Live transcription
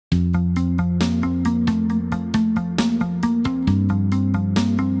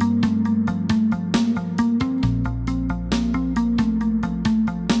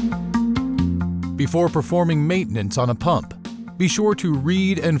Before performing maintenance on a pump, be sure to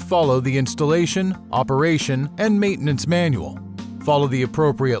read and follow the installation, operation, and maintenance manual. Follow the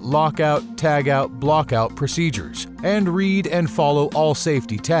appropriate lockout, tagout, blockout procedures, and read and follow all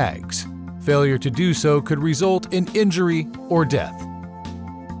safety tags. Failure to do so could result in injury or death.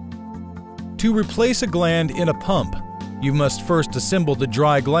 To replace a gland in a pump, you must first assemble the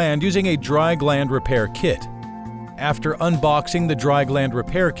dry gland using a dry gland repair kit. After unboxing the dry gland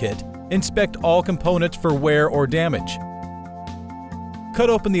repair kit, inspect all components for wear or damage. Cut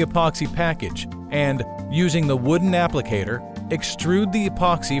open the epoxy package and, using the wooden applicator, extrude the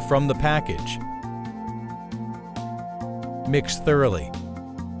epoxy from the package. Mix thoroughly.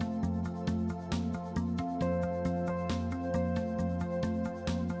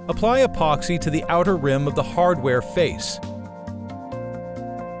 Apply epoxy to the outer rim of the hardware face.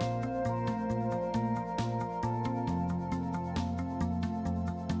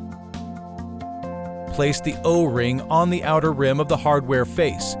 Place the O-ring on the outer rim of the hardware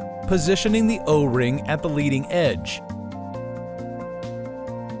face, positioning the O-ring at the leading edge.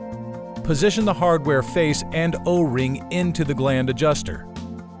 Position the hardware face and O-ring into the gland adjuster.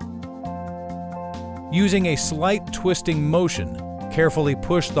 Using a slight twisting motion, carefully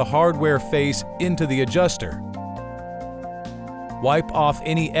push the hardware face into the adjuster. Wipe off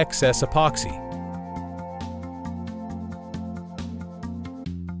any excess epoxy.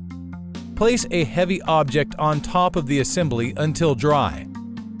 Place a heavy object on top of the assembly until dry.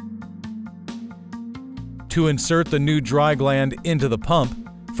 To insert the new dry gland into the pump,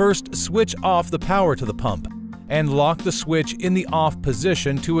 first switch off the power to the pump and lock the switch in the off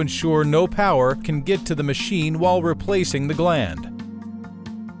position to ensure no power can get to the machine while replacing the gland.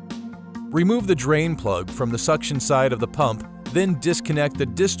 Remove the drain plug from the suction side of the pump, then disconnect the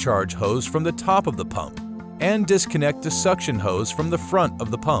discharge hose from the top of the pump and disconnect the suction hose from the front of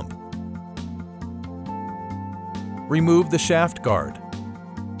the pump. Remove the shaft guard.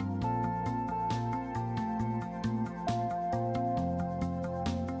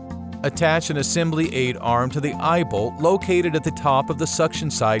 Attach an assembly aid arm to the eye bolt located at the top of the suction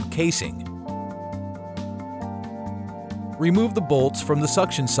side casing. Remove the bolts from the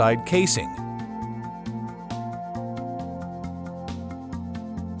suction side casing.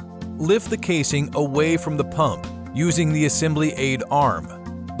 Lift the casing away from the pump using the assembly aid arm.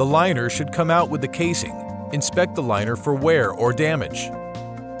 The liner should come out with the casing. Inspect the liner for wear or damage.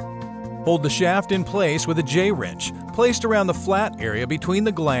 Hold the shaft in place with a J-wrench placed around the flat area between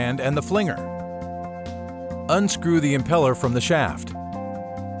the gland and the flinger. Unscrew the impeller from the shaft.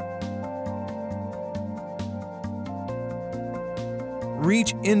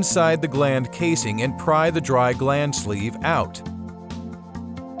 Reach inside the gland casing and pry the dry gland sleeve out.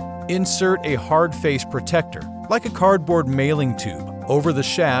 Insert a hard face protector, like a cardboard mailing tube, over the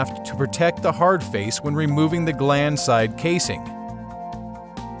shaft to protect the hard face when removing the gland side casing.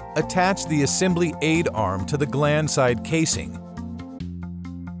 Attach the assembly aid arm to the gland side casing.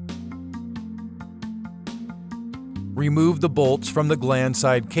 Remove the bolts from the gland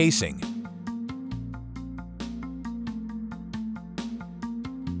side casing.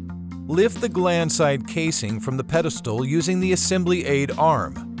 Lift the gland side casing from the pedestal using the assembly aid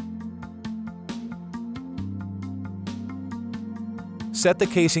arm. Set the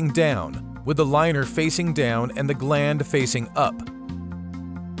casing down, with the liner facing down and the gland facing up.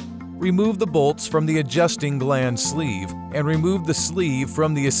 Remove the bolts from the adjusting gland sleeve and remove the sleeve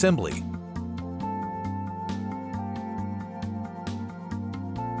from the assembly.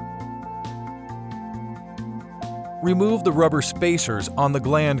 Remove the rubber spacers on the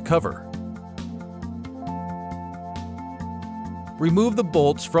gland cover. Remove the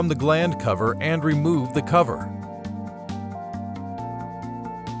bolts from the gland cover and remove the cover.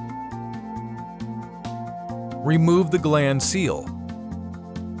 Remove the gland seal.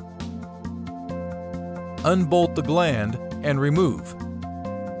 Unbolt the gland and remove.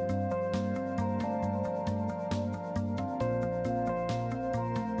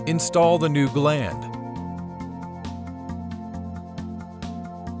 Install the new gland.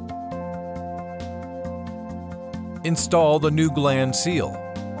 Install the new gland seal.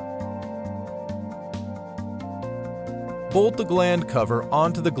 Bolt the gland cover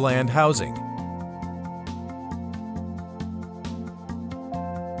onto the gland housing.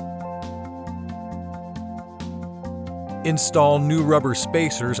 Install new rubber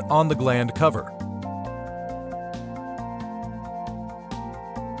spacers on the gland cover.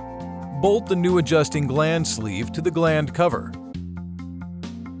 Bolt the new adjusting gland sleeve to the gland cover.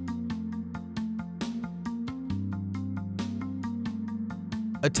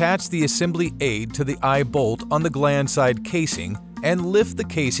 Attach the assembly aid to the eye bolt on the gland side casing and lift the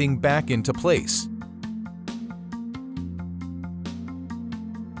casing back into place.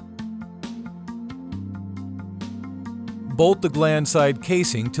 Bolt the gland side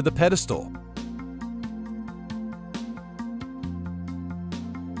casing to the pedestal.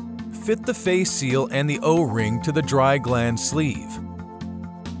 Fit the face seal and the O-ring to the dry gland sleeve.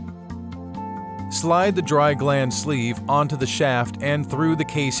 Slide the dry gland sleeve onto the shaft and through the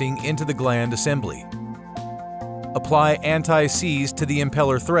casing into the gland assembly. Apply anti-seize to the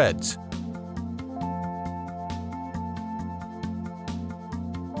impeller threads.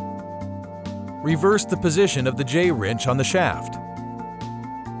 Reverse the position of the J-wrench on the shaft.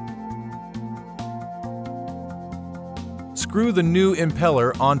 Screw the new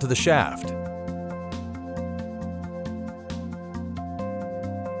impeller onto the shaft.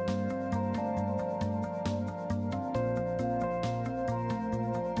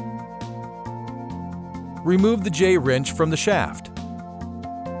 Remove the J-wrench from the shaft.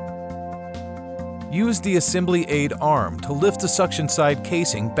 Use the assembly aid arm to lift the suction side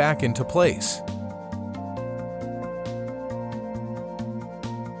casing back into place.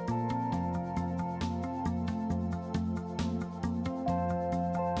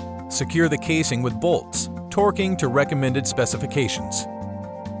 Secure the casing with bolts, torquing to recommended specifications.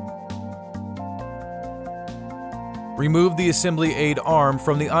 Remove the assembly aid arm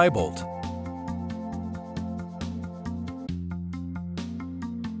from the eye bolt.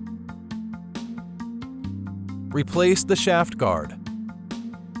 Replace the shaft guard.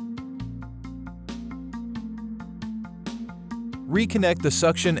 Reconnect the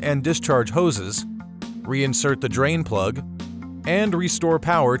suction and discharge hoses, reinsert the drain plug, and restore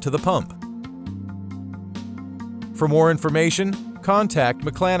power to the pump. For more information, contact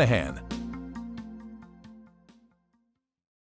McLanahan